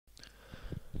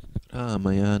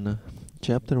Raamayaana,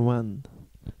 Chapter 1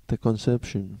 The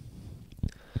Conception.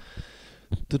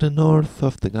 To the north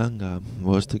of the Ganga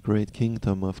was the great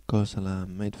kingdom of Kosala,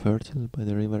 made fertile by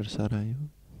the river Sarayu.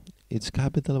 Its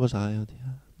capital was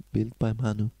Ayodhya, built by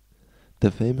Manu, the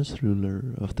famous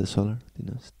ruler of the Solar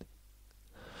dynasty.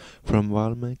 From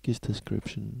Valmiki's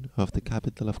description of the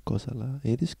capital of Kosala,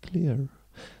 it is clear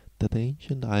that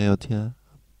ancient Ayodhya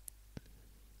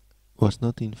was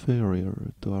not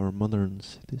inferior to our modern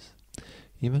cities.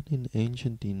 Even in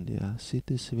ancient India,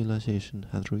 city civilization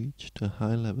had reached a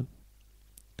high level.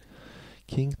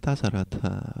 King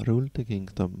Dasaratha ruled the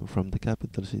kingdom from the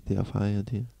capital city of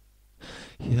Ayodhya.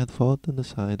 He had fought on the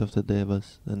side of the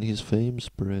Devas, and his fame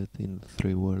spread in the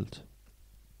three worlds.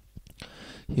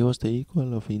 He was the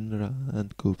equal of Indra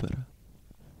and Kupera.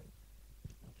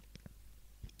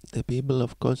 The people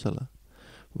of Kosala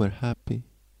were happy,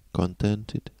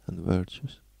 contented, and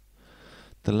virtuous.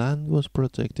 The land was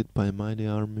protected by a mighty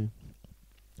army,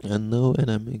 and no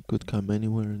enemy could come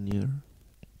anywhere near.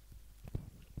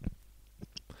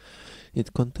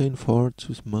 It contained forts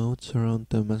with moats around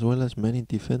them, as well as many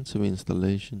defensive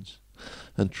installations,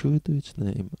 and true to its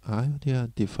name,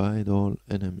 Ayodhya defied all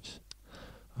enemies.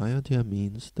 Ayodhya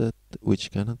means that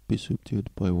which cannot be subdued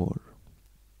by war.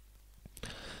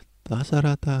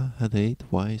 Dasaratha had 8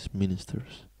 wise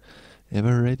ministers,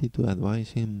 ever ready to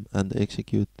advise him and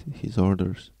execute his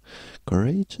orders.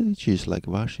 Courageous sages like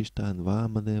Vashishta and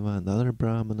Vamadeva and other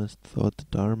brahmanas taught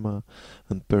dharma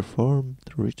and performed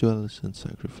rituals and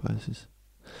sacrifices.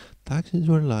 Taxes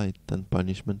were light and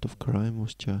punishment of crime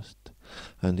was just,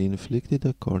 and inflicted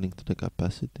according to the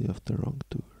capacity of the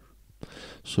wrongdoer.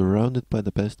 Surrounded by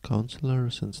the best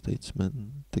counselors and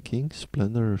statesmen, the king's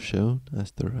splendor shone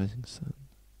as the rising sun.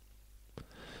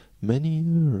 Many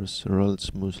years rolled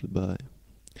smoothly by.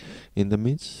 In the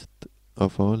midst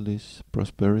of all this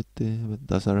prosperity,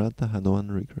 Dasaratha had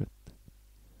one regret.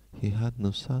 He had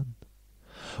no son.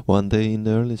 One day in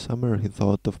the early summer he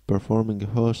thought of performing a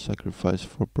horse sacrifice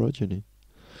for progeny.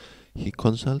 He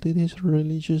consulted his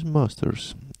religious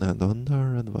masters, and on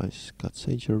their advice got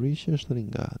sage Risha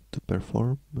Shringa to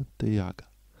perform the yaga.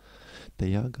 The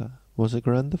yaga was a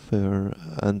grand affair,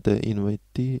 and the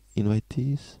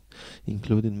invitees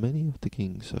included many of the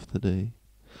kings of the day.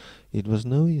 It was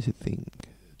no easy thing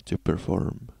to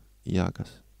perform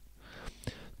yagas.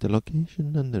 The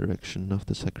location and direction of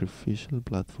the sacrificial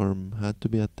platform had to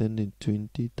be attended to in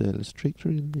detail,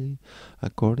 strictly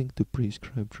according to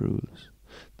prescribed rules.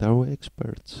 There were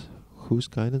experts whose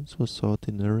guidance was sought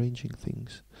in arranging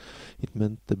things. It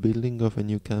meant the building of a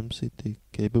new camp city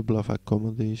capable of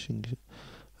accommodating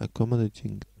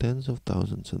tens of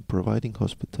thousands and providing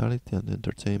hospitality and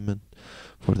entertainment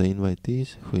for the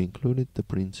invitees, who included the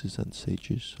princes and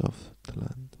sages of the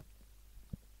land.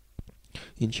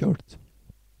 In short,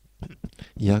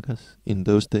 yagas in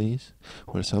those days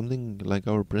were something like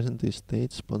our present-day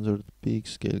state-sponsored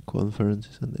big-scale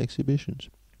conferences and exhibitions.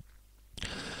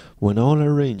 When all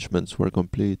arrangements were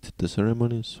complete, the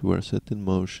ceremonies were set in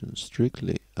motion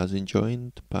strictly as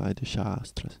enjoined by the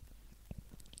Shastras.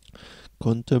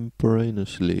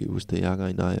 Contemporaneously with the yaga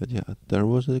in Ayodhya, there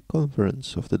was a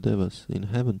conference of the Devas in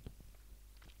heaven.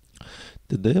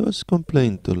 The Devas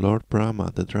complained to Lord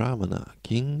Brahma that Ravana,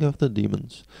 king of the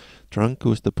demons, drunk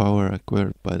with the power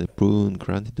acquired by the boon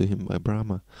granted to him by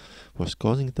Brahma, was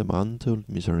causing them untold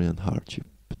misery and hardship.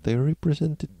 They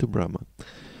represented to Brahma,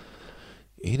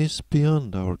 "It is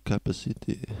beyond our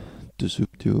capacity to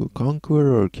subdue,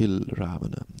 conquer or kill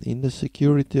Ravana. In the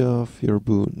security of your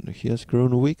boon, he has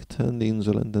grown wicked and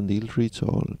insolent and ill-treats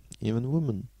all, even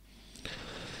women.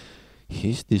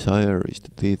 His desire is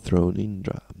to dethrone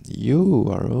Indra. You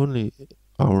are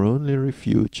our only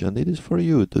refuge, and it is for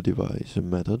you to devise a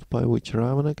method by which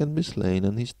Ravana can be slain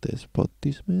and his despot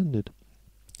disbanded."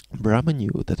 Brahma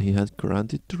knew that he had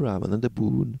granted to Ravana the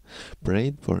boon,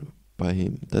 prayed for by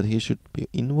him that he should be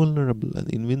invulnerable and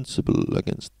invincible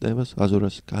against Devas,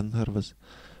 Asuras, Gandharvas,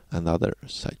 and other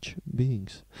such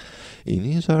beings. In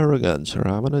his arrogance,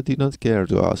 Ravana did not care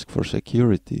to ask for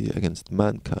security against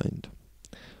mankind.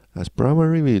 As Brahma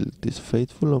revealed this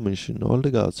fateful omission, all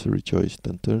the gods rejoiced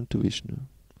and turned to Vishnu.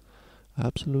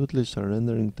 Absolutely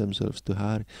surrendering themselves to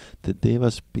Hari, the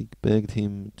Devas begged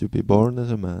him to be born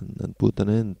as a man and put an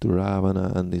end to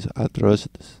Ravana and his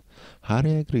atrocities.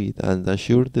 Hari agreed and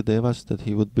assured the Devas that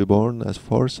he would be born as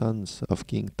 4 sons of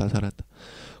King Dasaratha,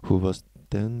 who was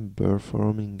then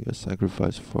performing a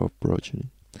sacrifice for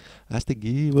progeny. As the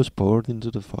ghee was poured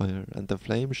into the fire and the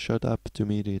flames shot up to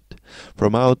meet it,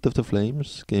 from out of the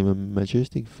flames came a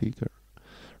majestic figure,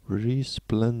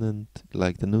 resplendent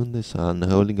like the noonday sun,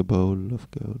 holding a bowl of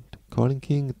gold. Calling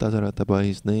King Dasharatha by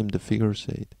his name, the figure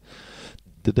said,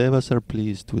 "The Devas are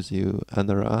pleased with you and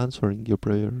are answering your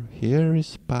prayer. Here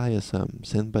is payasam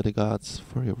sent by the gods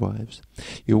for your wives.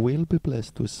 You will be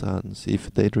blessed with sons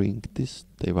if they drink this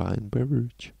divine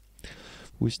beverage."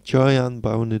 With joy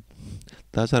unbounded,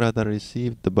 Dasharatha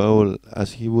received the bowl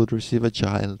as he would receive a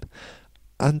child,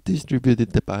 and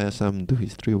distributed the payasam to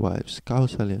his three wives,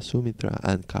 Kausalya, Sumitra,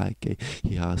 and Kaikeyi.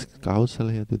 He asked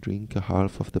Kausalya to drink a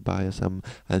half of the payasam,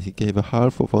 and he gave a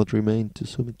half of what remained to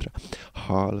Sumitra.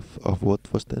 Half of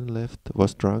what was then left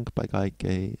was drunk by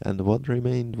Kaikeyi, and what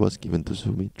remained was given to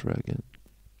Sumitra again.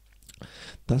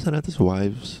 Dasharatha's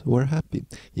wives were happy,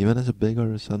 even as a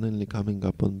beggar suddenly coming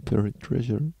upon buried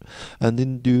treasure, and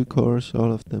in due course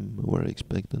all of them were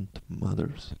expectant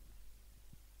mothers.